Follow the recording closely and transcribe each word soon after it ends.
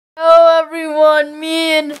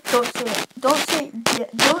in. Don't say it. Don't say it. Yeah,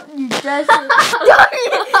 don't you dare say it. Don't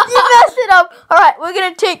you messed it up. Alright, we're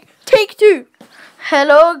gonna take 2.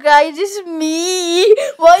 Hello guys, it's me.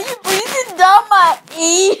 Why are you breathing down my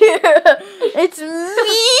ear? It's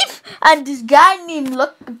me and this guy named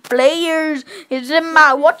Lucky Players is in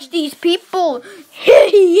my watch these people. Here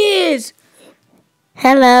he is.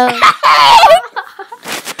 Hello.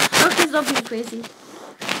 Okay, stop being crazy.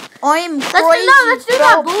 I'm crazy. Let's do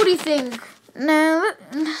that booty thing. No,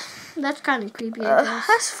 That's kind of creepy, I guess.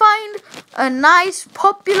 let's find a nice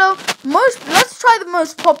popular let's try the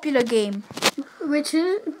most popular game. Which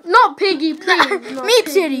is not Piggy, please. Not Meep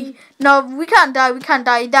Piggy. City. No, we can't die. We can't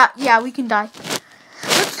die. We can die.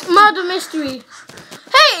 Murder mystery.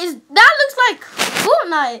 Hey, that looks like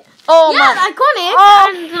Fortnite. Oh yeah, my. iconic. Oh.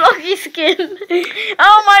 And lucky skin.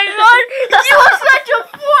 Oh my god. You are such a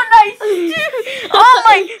Fortnite dude. Oh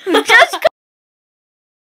my. Just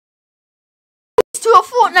to a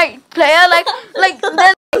Fortnite player like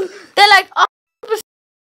they're like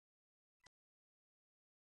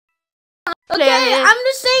Okay, players. I'm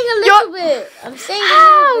just saying a little bit. I'm saying a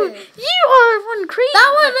How? little bit. You are one crazy.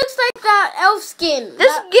 That one looks like that elf skin.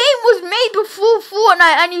 This game was made before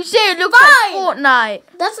Fortnite, and you say it looks like Fortnite.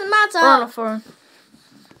 Doesn't We're on matter. a phone.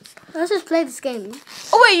 Let's just play this game.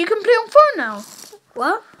 Oh wait, you can play on phone now.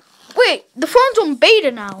 What? Wait, the phone's on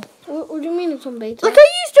beta now. What do you mean it's on beta? Like I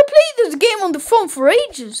used to play this game on the phone for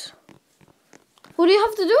ages. What do you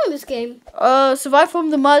have to do in this game? Survive from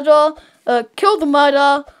the murder, kill the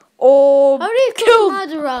murder, or How do you kill the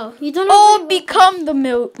murderer? You don't or have become the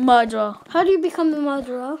murderer. How do you become the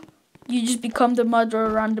murderer? You just become the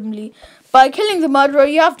murderer randomly. By killing the murderer,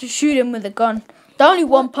 you have to shoot him with a gun. Only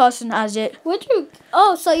one person has it. What do you...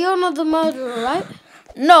 Oh, so you're not the murderer, right?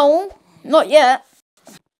 No, not yet.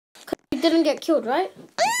 You didn't get killed, right?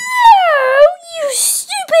 No, you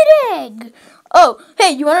stupid egg. Oh,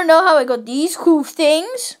 hey, you want to know how I got these cool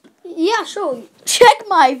things? Yeah, sure. Check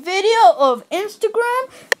my video of Instagram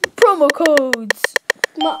promo codes.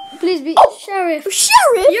 Please be sheriff.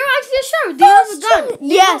 Sheriff? You're actually a sheriff. Do you have a gun?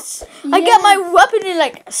 Yes. I get my weapon in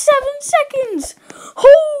like 7 seconds.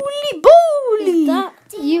 Holy boly. That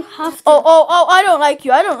you have to. Oh, I don't like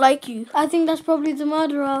you. I don't like you. I think that's probably the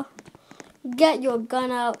murderer. Get your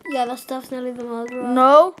gun out. Yeah, that's definitely the murderer.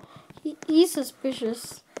 No. He's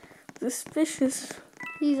suspicious. Suspicious.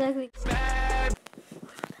 He's actually...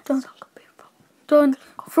 Don't.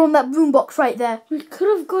 From that boombox right there. We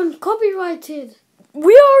could have gone copyrighted.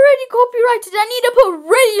 We are already copyrighted. I need to put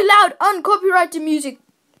really loud uncopyrighted music.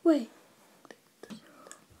 Wait.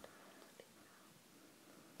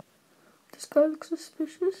 This guy looks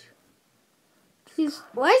suspicious.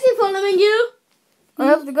 Why is he following you? I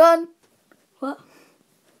have the gun. What?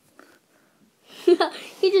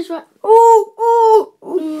 He just ran.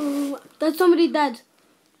 Ooh. There's somebody dead.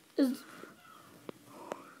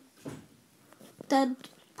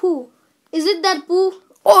 Deadpool. Is it Deadpool?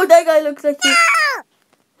 Oh, that guy looks like it.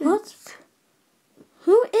 What?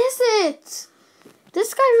 Who is it?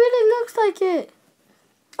 This guy really looks like it.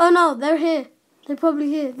 Oh no, they're here. They're probably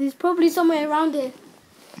here. He's probably somewhere around here.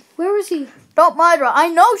 Where is he? Not murderer. I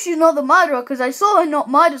know she's not the murderer because I saw her not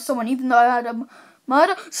murder someone even though I had a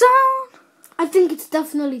murder sound. I think it's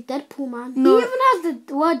definitely Deadpool, man. No. He even has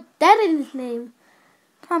the word dead in his name.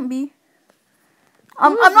 Can't be.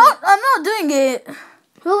 I'm not doing it.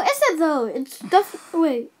 Who is it though? It's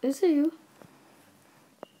wait, is it you?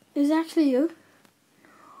 Is it actually you?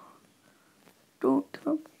 Don't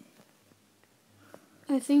tell me.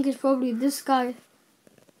 I think it's probably this guy.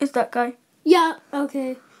 It's that guy. Yeah,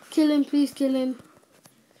 okay. Kill him, please kill him.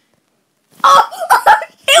 Oh,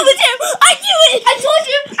 it was him. I knew it. I told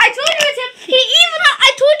you it's him. I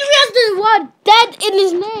told you he has the word dead in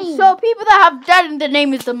his name. So people that have dead in the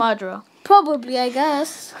name is the murderer. Probably, I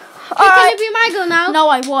guess. Hey, Alright. can it be my go now? No,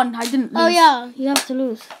 I won. I didn't lose. Oh yeah, you have to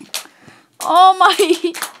lose. Oh my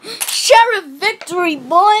sheriff victory,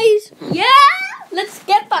 boys. Yeah, let's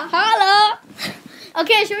get the holla.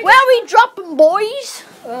 Okay, should we? Where are we dropping, boys?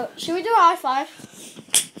 Should we do a high five?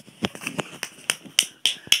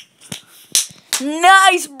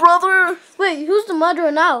 Nice, brother. Wait, who's the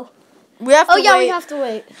murderer now? We have to wait. We have to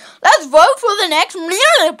wait. Let's vote for the next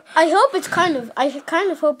clip. I hope it's kind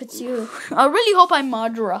of hope it's you. I really hope I'm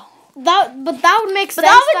murderer. That would make sense. But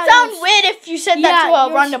that would sound weird if you said that to a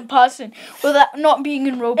you're random person without not being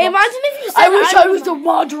in Roblox. Imagine if you said I wish I was the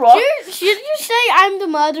murderer. Should you say I'm the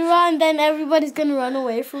murderer and then everybody's gonna run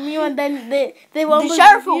away from you and then they won't The believe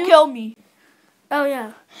sheriff you? will kill me. Oh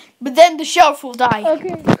yeah. But then the sheriff will die.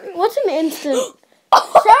 Okay. What's an instant?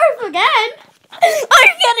 Sheriff again?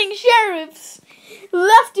 I'm getting sheriffs.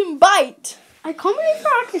 Left and right. I can't believe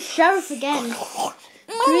you're like a sheriff again.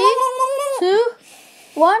 3, 2,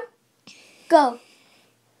 1, go.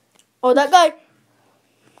 Oh, that guy.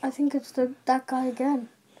 I think it's that guy again.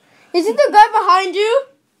 Is it the guy behind you?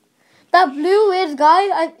 That blue weird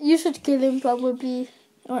guy, you should kill him probably.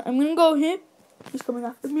 Alright, I'm gonna go here. He's coming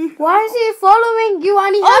after me. Why is he following you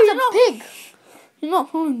and he has a pig? He's not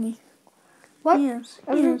following me. What? He is.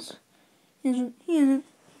 He isn't.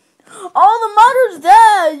 Oh, the murderer's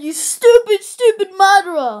there! You stupid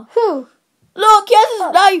murderer! Who? Look, he has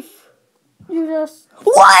his knife. You just...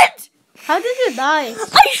 What? How did you die?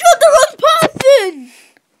 I shot the wrong person!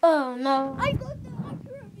 Oh, no. I got the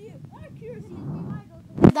accuracy.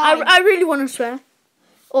 I really want to swear.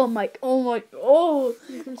 Oh my. Oh.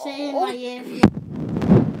 You can say in my ear.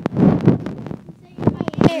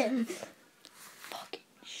 Fucking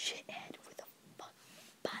shithead with a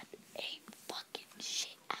bad aim. Fucking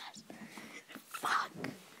shit ass. Fuck.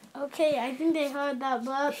 Okay, I think they heard that,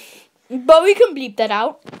 but we can bleep that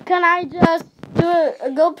out. can I just do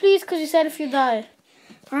it? Go, please, because you said if you die.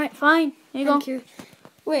 Alright, fine. Here you Thank go. you.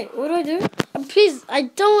 Wait, what do I do? Please, I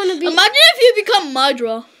don't want to be... Imagine if you become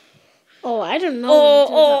murderer. Oh, I don't know.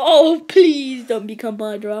 Oh, please don't become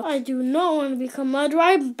murderer. I do not want to become murderer.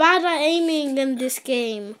 I'm bad at aiming in this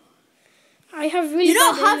game. I have really You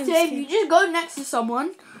don't bad have to aim in aim. this You just go next to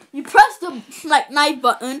someone. You press the knife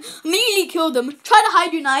button, immediately kill them, try to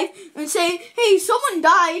hide your knife, and say, hey, someone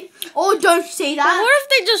died. Or don't say But that. what if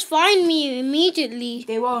they just find me immediately?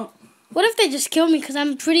 They won't. What if they just kill me because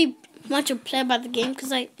I'm pretty much a pleb at the game?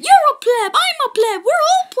 Because You're a pleb. I'm a pleb. We're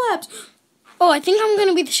all plebs. Oh, I think I'm going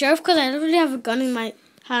to be the sheriff because I don't really have a gun in my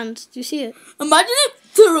hands. Do you see it? Imagine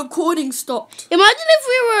if the recording stopped. Imagine if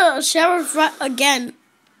we were a sheriff again.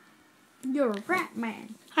 You're a rat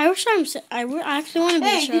man. I wish I actually want to be a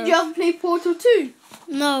Hey, sheriff. did you ever play Portal 2?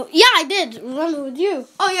 No. Yeah, I did. Remember with you.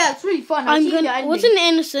 Oh, yeah, it's really fun. Wasn't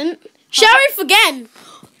innocent. Sheriff again.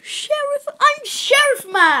 I'm Sheriff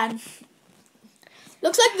Man.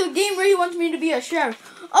 Looks like the game really wants me to be a sheriff.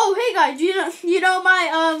 Oh, hey guys, you know my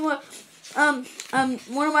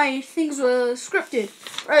one of my things was scripted.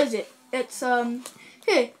 Where is it? It's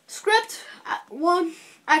here, script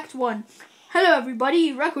act 1. Hello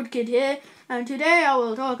everybody, Record Kid here, and today I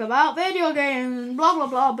will talk about video games. Blah blah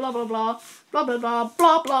blah blah blah blah blah blah blah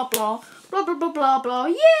blah blah blah blah blah blah blah blah.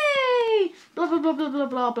 Yay! Blah blah blah blah blah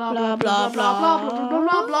blah blah blah blah blah blah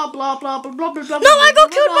blah blah blah blah blah blah blah blah. No, I got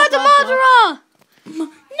killed by the murderer. No,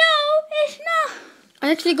 it's not.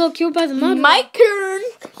 I actually got killed by the murderer. My turn.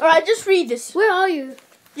 Alright, just read this. Where are you?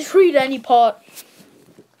 Just read any part.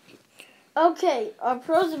 Okay, our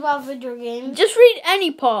pros about video games. Just read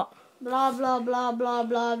any part. Blah blah blah blah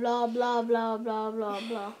blah blah blah blah blah blah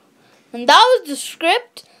blah. And that was the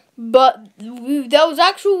script, but that was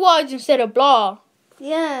actual words instead of blah.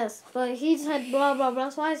 Yes, but he said blah blah blah,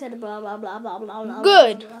 so I said blah blah blah blah blah blah.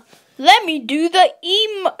 Good. Blah, blah. Let me do the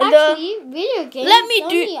Actually, video games. Let me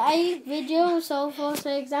do. I video. So for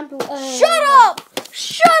example. Shut up!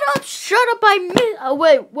 Shut up! Shut up!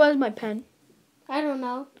 Wait, where's my pen? I don't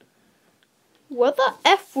know. What the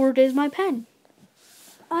F word is my pen?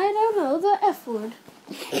 I don't know the F word.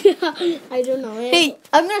 I don't know. Hey,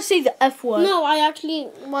 I'm gonna say the F word. No, I actually.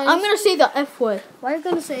 I'm gonna say the F word. Why are you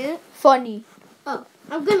gonna say it? Funny. Oh,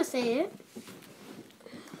 I'm gonna say it.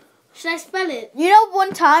 Should I spell it? You know,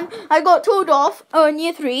 one time I got told off in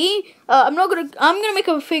year 3. I'm gonna make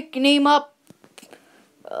a fake name up.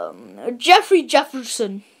 Jeffrey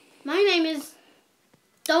Jefferson. My name is.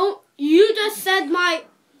 Don't. You just said my.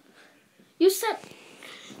 You said.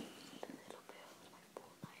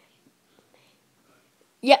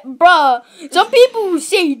 Yeah, bruh. Some people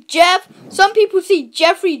say Jeff. Some people say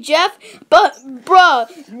Jeffrey Jeff. But, bruh,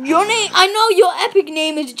 your name. I know your epic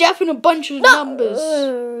name is Jeff in a bunch of numbers.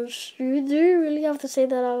 Do you really have to say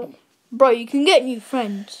that out? Bro, you can get new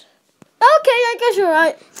friends. Okay, I guess you're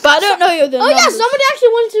right. But I don't know your numbers. Oh yeah, somebody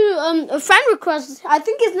actually went to a friend request. I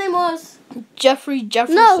think his name was Jeffrey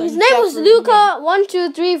Jefferson. No, his name was Luca. 1,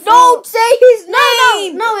 2, 3, 4. Don't say his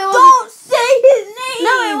name. No, it wasn't. Don't say his name.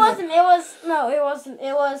 No, it wasn't. It wasn't.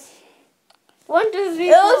 It was 1, 2, 3, 4.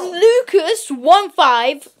 It was Lucas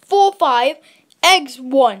 1545 eggs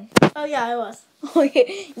 1. Oh yeah, it was.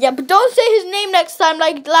 Okay. Yeah, but don't say his name next time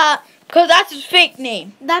like that, because that's his fake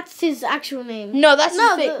name. That's his actual name. No, that's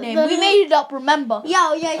his fake name. We made it up, remember?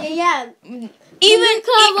 Yeah. Even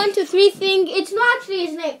Luca 1, 2, 3 thing. It's not actually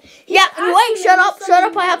his name. Wait, shut up.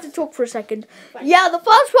 I have to talk for a second. Right. Yeah, the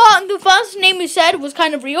first name we said was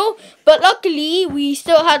kind of real, but luckily we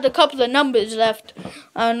still had a couple of numbers left,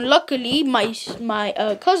 and luckily my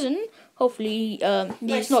cousin. Hopefully,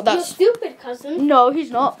 he's not that stupid cousin. No,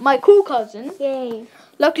 he's not. My cool cousin. Yay.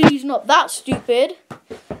 Luckily, he's not that stupid.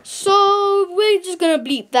 So we're probably just gonna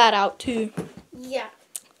bleep that out too. Yeah.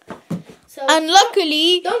 So And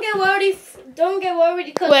luckily, don't get worried. Don't get worried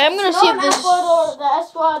because wait, I'm gonna see if this. F word or the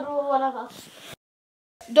S word or whatever.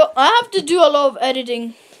 I have to do a lot of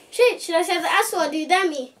editing. Shit, should I say the S word? Do you dare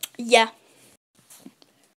me? Yeah.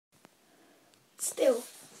 Still.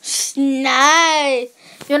 Nice.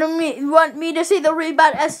 You want me to say the really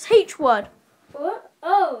bad SH word? What?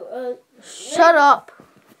 Oh. Shut up.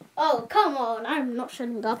 Oh, come on! I'm not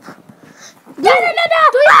shutting up. No.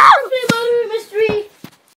 Mystery.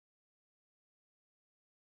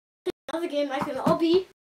 Another game I can obby.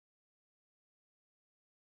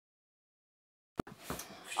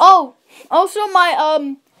 Oh, also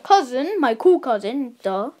my cousin, my cool cousin,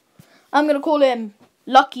 duh. I'm gonna call him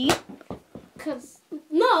Lucky.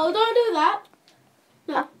 No, don't do that.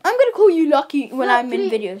 No. I'm gonna call you Lucky when No, I'm in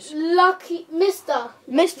please. videos. Lucky, Mr.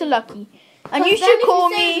 Lucky. And 'Cause you then should if call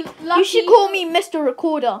you me. say You should Lucky- call me Mr.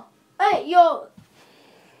 Recorder. Hey, your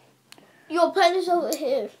pen is over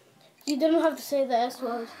here. You didn't have to say the S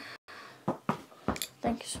word.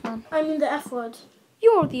 Thanks, man. I mean the F word.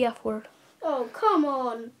 You're the F word. Oh, come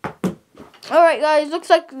on. Alright, guys. Looks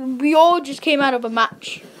like we all just came out of a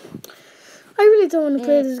match. I really don't want to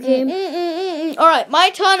play this game. Alright, my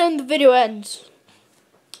turn and the video ends.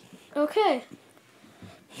 Okay.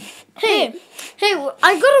 Hey. Hey,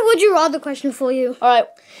 I got a would you rather question for you. Alright.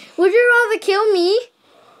 Would you rather kill me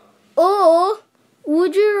or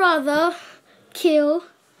would you rather kill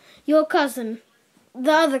your cousin?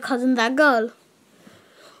 The other cousin, that girl.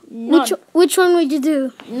 None. Which one would you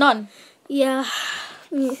do? None. Yeah.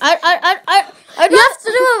 I You have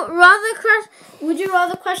to do a would you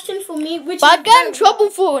rather question for me? Which But I'd is get in very trouble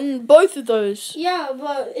hard. for both of those. Yeah,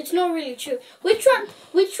 but it's not really true. Which one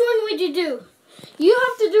would you do? You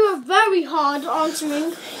have to do a very hard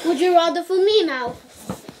answering. Would you rather for me now?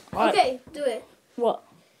 Right. Okay, do it. What?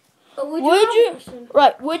 Would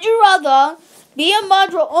Would you rather be a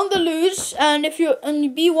murderer on the loose and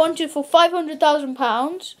be wanted for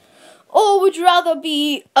 £500,000, or would you rather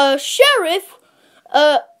be a sheriff,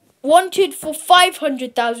 wanted for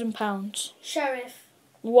 £500,000? Sheriff.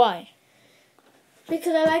 Why?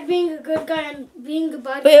 Because I like being a good guy and being a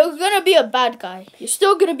bad But guy. you're gonna be a bad guy. You're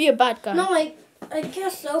still gonna be a bad guy. No, like, I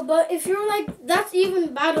guess so, but if you're like, that's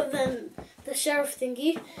even better than the sheriff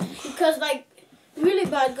thingy. Because, like, really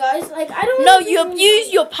bad guys, like, I don't No, wanna be you really abuse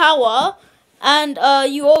bad. your power, and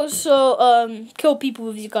you also kill people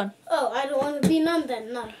with your gun. Oh, I don't want to be none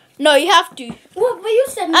then, no. No, you have to. What? But you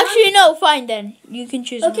said none. Actually, no, fine then. You can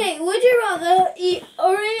choose. Okay, would you rather eat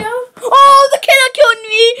Oreo? Oh, the killer killed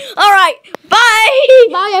me! Alright, bye!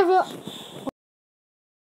 Bye, everyone.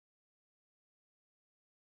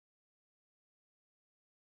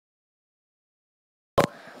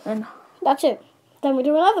 And That's it. Then we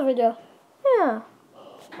do another video. yeah.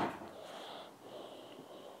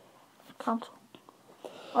 Cancel.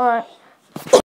 Alright.